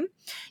the game.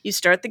 You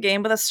start the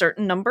game with a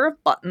certain number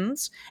of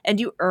buttons,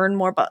 and you earn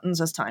more buttons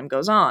as time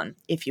goes on,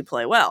 if you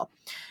play well.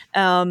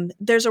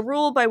 There's a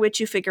rule by which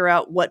you figure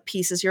out what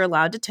pieces you're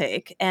allowed to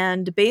take,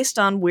 and based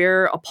on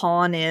where a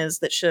pawn is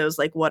that shows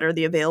like what are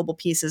the available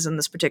pieces in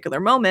this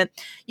particular moment,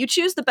 you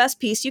choose the best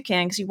piece you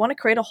can because you want to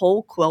create a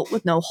whole quilt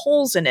with no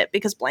holes in it,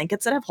 because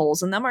blankets that have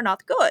holes in them are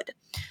not good.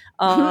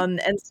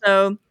 And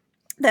so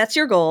that's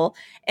your goal,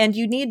 and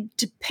you need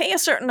to pay a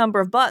certain number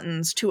of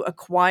buttons to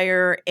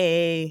acquire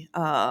a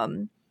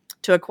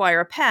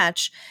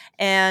patch,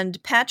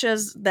 and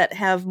patches that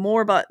have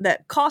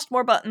that cost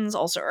more buttons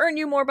also earn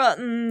you more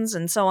buttons,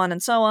 and so on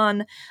and so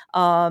on.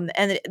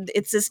 And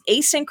it's this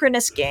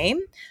asynchronous game,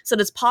 so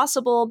it's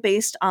possible,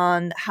 based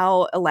on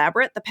how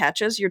elaborate the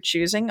patches you're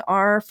choosing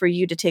are, for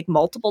you to take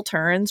multiple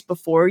turns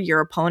before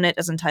your opponent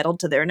is entitled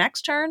to their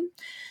next turn.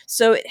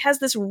 So it has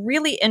this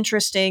really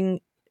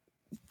interesting,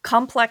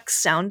 complex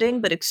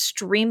sounding but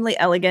extremely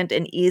elegant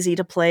and easy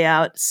to play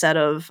out set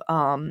of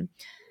kind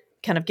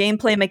of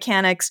gameplay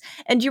mechanics,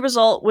 and you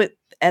result with,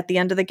 at the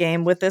end of the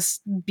game, with this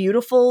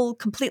beautiful,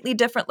 completely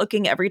different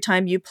looking every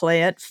time you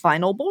play it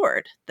final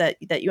board that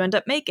you end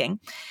up making.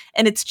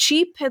 And it's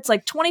cheap. It's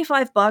like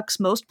 $25.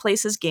 Most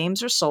places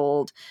games are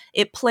sold.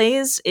 It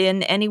plays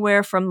in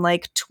anywhere from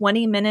like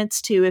 20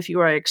 minutes to, if you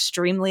are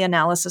extremely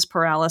analysis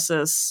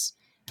paralysis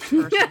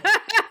person,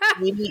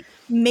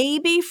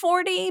 maybe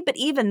 40, but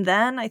even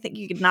then I think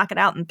you could knock it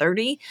out in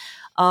 30.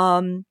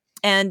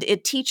 And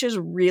it teaches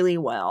really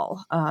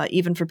well,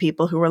 even for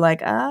people who are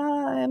like,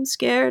 I'm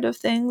scared of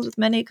things with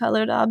many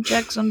colored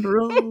objects and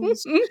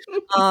rules.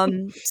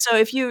 So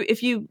if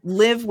you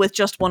live with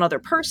just one other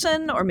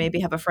person, or maybe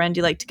have a friend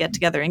you like to get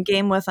together and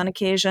game with on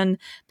occasion,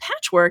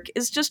 Patchwork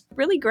is just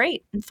really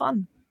great and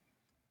fun.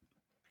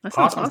 That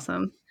sounds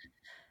awesome.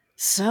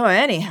 So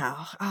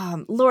anyhow,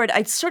 Lord,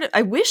 I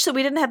wish that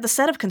we didn't have the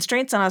set of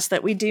constraints on us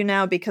that we do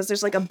now, because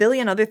there's like a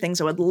billion other things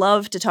I would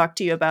love to talk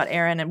to you about,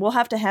 Erin, and we'll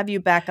have to have you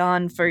back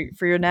on for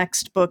your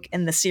next book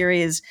in the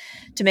series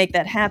to make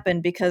that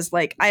happen, because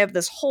like I have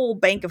this whole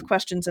bank of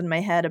questions in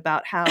my head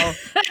about how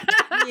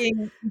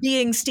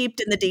being steeped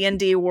in the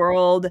D&D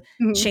world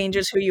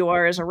changes who you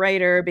are as a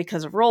writer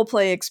because of role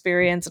play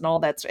experience and all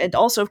that. And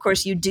also, of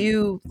course, you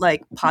do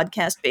like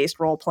podcast-based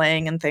role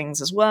playing and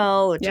things as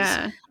well, which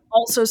is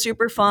also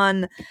super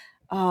fun,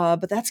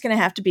 but that's going to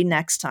have to be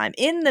next time.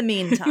 In the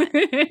meantime,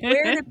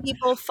 where do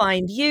people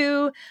find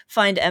you,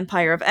 find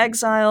Empire of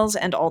Exiles,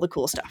 and all the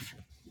cool stuff?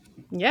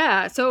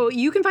 Yeah, so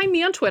you can find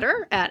me on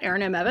Twitter at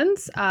Erin M.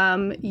 Evans.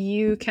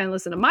 You can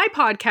listen to my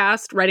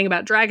podcast, Writing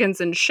About Dragons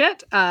and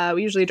Shit.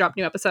 We usually drop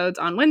new episodes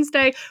on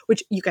Wednesday,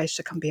 which you guys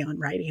should come be on,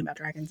 Writing About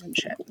Dragons and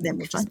Shit. Then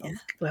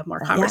we'll have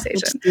more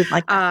conversation.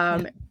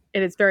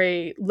 And it's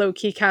very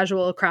low-key,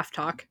 casual craft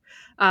talk.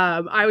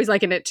 I always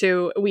liken it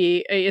to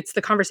it's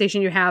the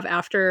conversation you have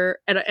after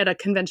at a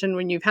convention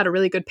when you've had a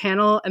really good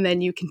panel, and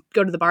then you can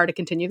go to the bar to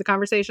continue the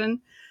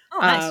conversation. Oh,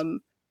 nice.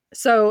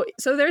 So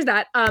there's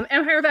that.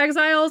 Empire of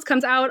Exiles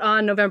comes out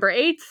on November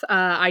 8th.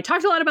 I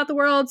talked a lot about the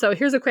world, so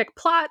here's a quick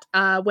plot.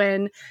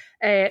 When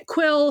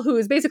Quill, who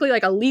is basically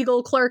like a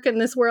legal clerk in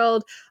this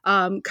world,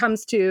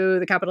 comes to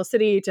the capital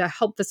city to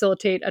help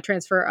facilitate a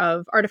transfer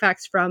of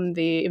artifacts from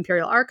the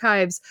Imperial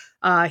Archives,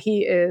 he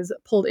is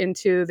pulled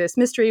into this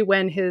mystery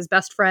when his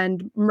best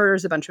friend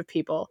murders a bunch of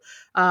people.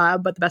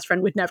 But the best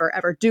friend would never,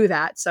 ever do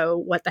that. So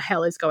what the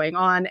hell is going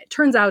on? It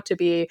turns out to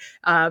be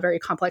a very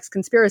complex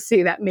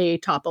conspiracy that may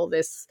topple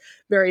this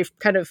very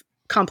kind of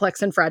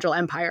complex and fragile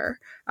empire.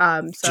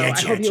 I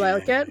hope you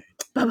like it.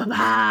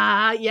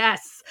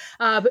 Yes.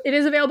 But it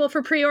is available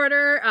for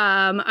pre-order.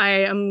 I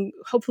am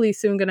hopefully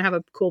soon going to have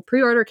a cool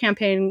pre-order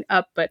campaign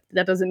up, but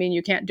that doesn't mean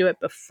you can't do it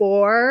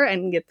before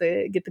and get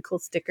the cool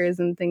stickers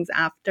and things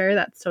after.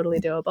 That's totally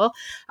doable.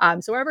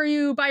 So wherever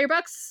you buy your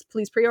books,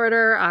 please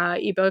pre-order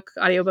ebook,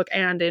 audiobook,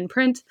 and in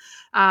print.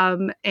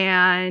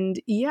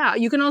 And yeah,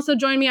 you can also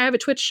join me. I have a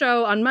Twitch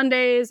show on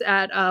Mondays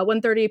at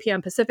 1:30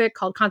 p.m. Pacific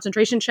called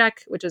Concentration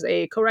Check, which is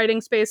a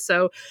co-writing space.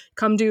 So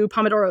come do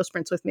Pomodoro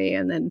sprints with me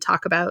and then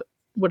talk about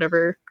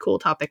whatever cool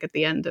topic at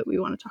the end that we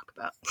want to talk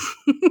about.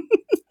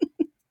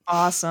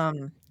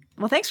 Awesome.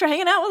 Well, thanks for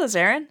hanging out with us,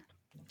 Erin.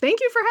 Thank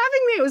you for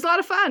having me. It was a lot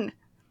of fun.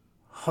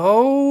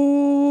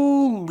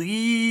 Holy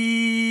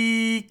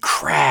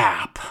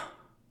crap.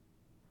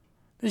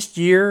 This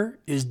year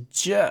is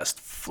just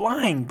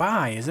flying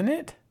by, isn't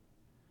it?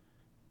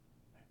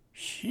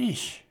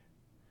 Sheesh.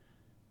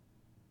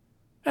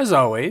 As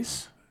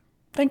always,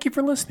 thank you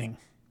for listening.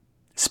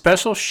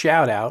 Special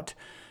shout out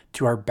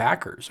to our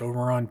backers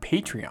over on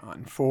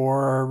Patreon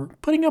for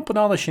putting up with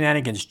all the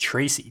shenanigans.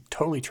 Tracy,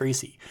 totally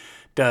Tracy.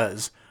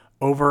 does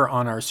over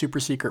on our super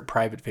secret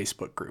private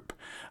Facebook group.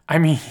 I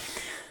mean,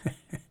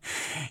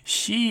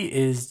 she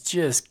is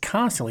just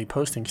constantly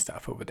posting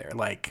stuff over there,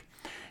 like,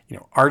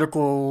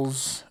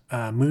 articles,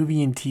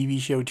 movie and TV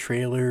show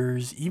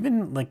trailers,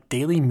 even like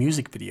daily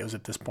music videos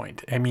at this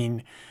point. I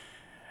mean,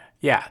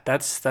 yeah,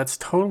 that's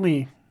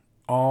totally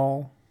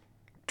all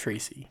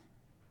Tracy.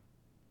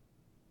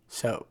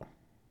 So,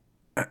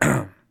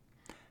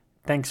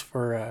 thanks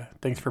for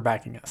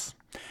backing us.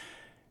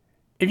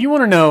 If you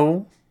want to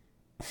know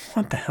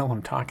what the hell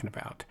I'm talking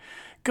about,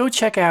 go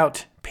check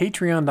out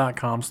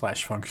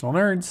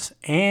patreon.com/functionalnerds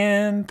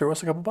and throw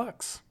us a couple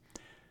bucks.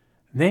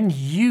 Then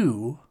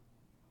you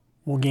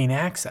will gain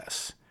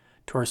access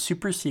to our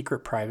super secret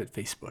private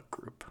Facebook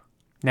group.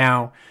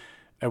 Now,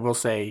 I will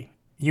say,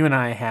 you and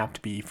I have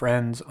to be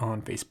friends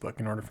on Facebook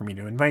in order for me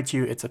to invite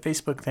you. It's a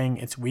Facebook thing.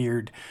 It's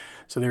weird.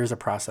 So there is a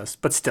process.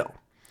 But still,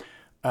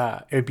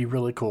 it would be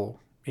really cool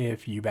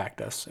if you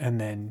backed us and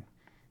then,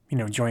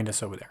 joined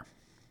us over there.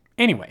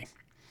 Anyway,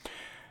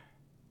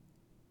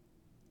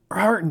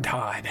 Robert and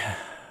Todd,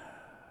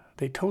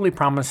 they totally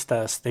promised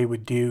us they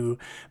would do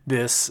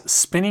this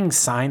spinning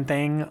sign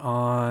thing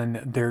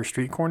on their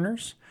street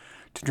corners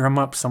to drum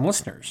up some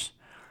listeners.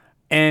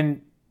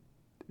 And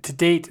to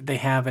date, they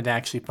haven't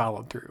actually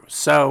followed through.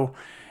 So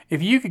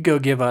if you could go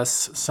give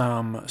us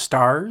some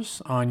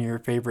stars on your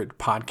favorite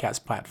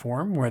podcast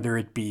platform, whether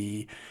it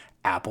be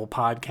Apple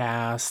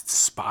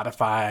Podcasts,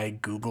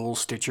 Spotify, Google,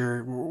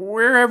 Stitcher,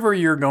 wherever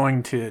you're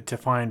going to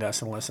find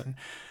us and listen,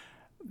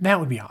 that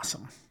would be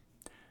awesome.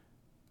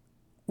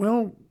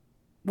 We'll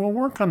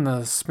work on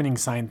the spinning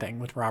sign thing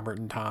with Robert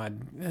and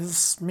Todd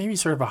as maybe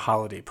sort of a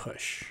holiday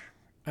push.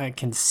 I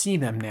can see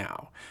them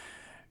now,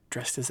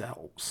 dressed as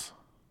elves.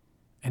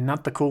 And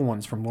not the cool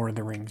ones from Lord of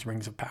the Rings,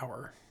 Rings of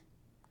Power.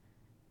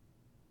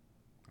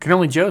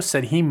 Canoli Joe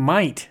said he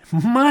might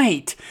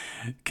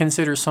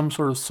consider some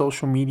sort of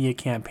social media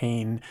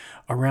campaign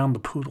around the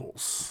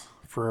poodles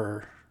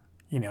for,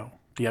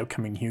 the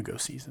upcoming Hugo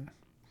season.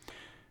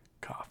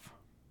 Cough.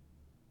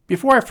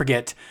 Before I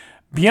forget,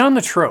 Beyond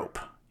the Trope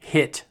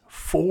hit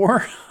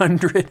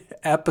 400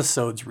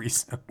 episodes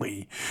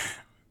recently.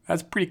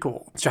 That's pretty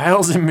cool.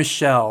 Giles and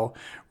Michelle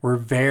were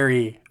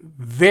very,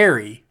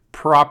 very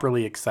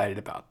properly excited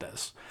about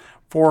this.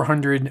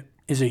 400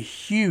 is a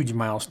huge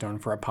milestone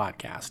for a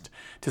podcast.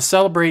 To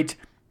celebrate,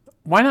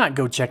 why not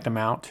go check them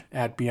out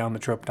at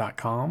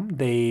beyondthetrope.com?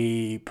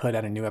 They put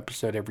out a new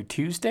episode every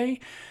Tuesday,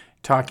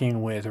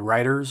 talking with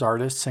writers,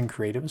 artists, and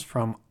creatives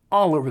from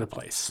all over the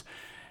place.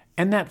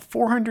 And that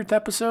 400th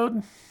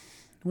episode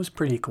was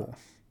pretty cool.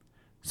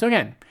 So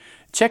again,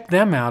 check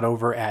them out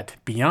over at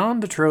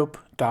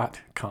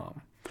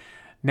beyondthetrope.com.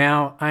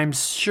 Now, I'm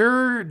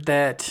sure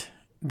that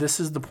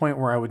this is the point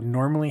where I would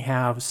normally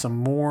have some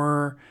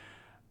more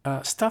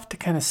stuff to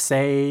kind of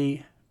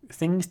say,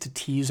 things to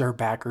tease our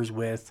backers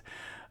with,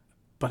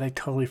 but I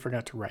totally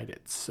forgot to write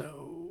it,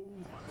 so...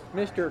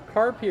 Mr.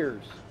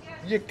 Carpiers.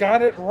 You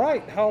got it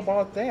right. How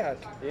about that?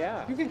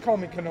 Yeah. You can call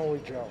me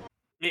Canoli Joe.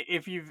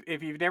 If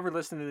you've never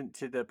listened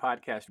to the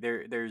podcast,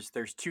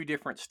 there's two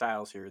different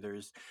styles here.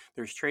 There's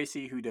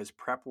Tracy, who does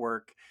prep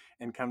work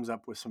and comes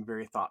up with some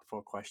very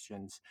thoughtful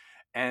questions,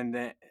 and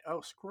then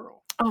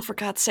squirrel. Oh, for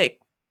God's sake,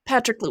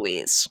 Patrick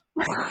Louise.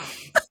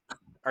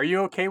 Are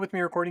you okay with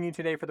me recording you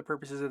today for the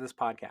purposes of this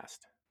podcast?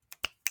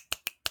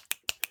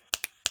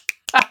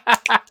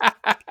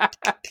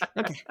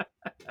 Okay,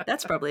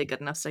 that's probably a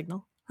good enough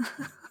signal.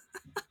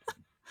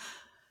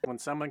 When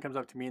someone comes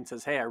up to me and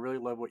says, "Hey, I really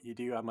love what you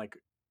do," I'm like,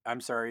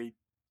 "I'm sorry.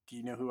 Do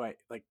you know who I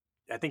like?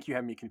 I think you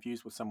have me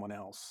confused with someone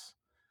else."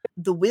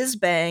 The whiz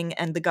bang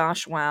and the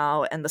gosh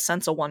wow and the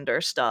sense of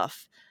wonder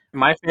stuff.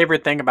 My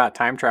favorite thing about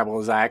time travel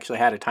is I actually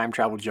had a time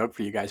travel joke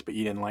for you guys, but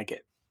you didn't like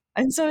it.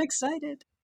 I'm so excited.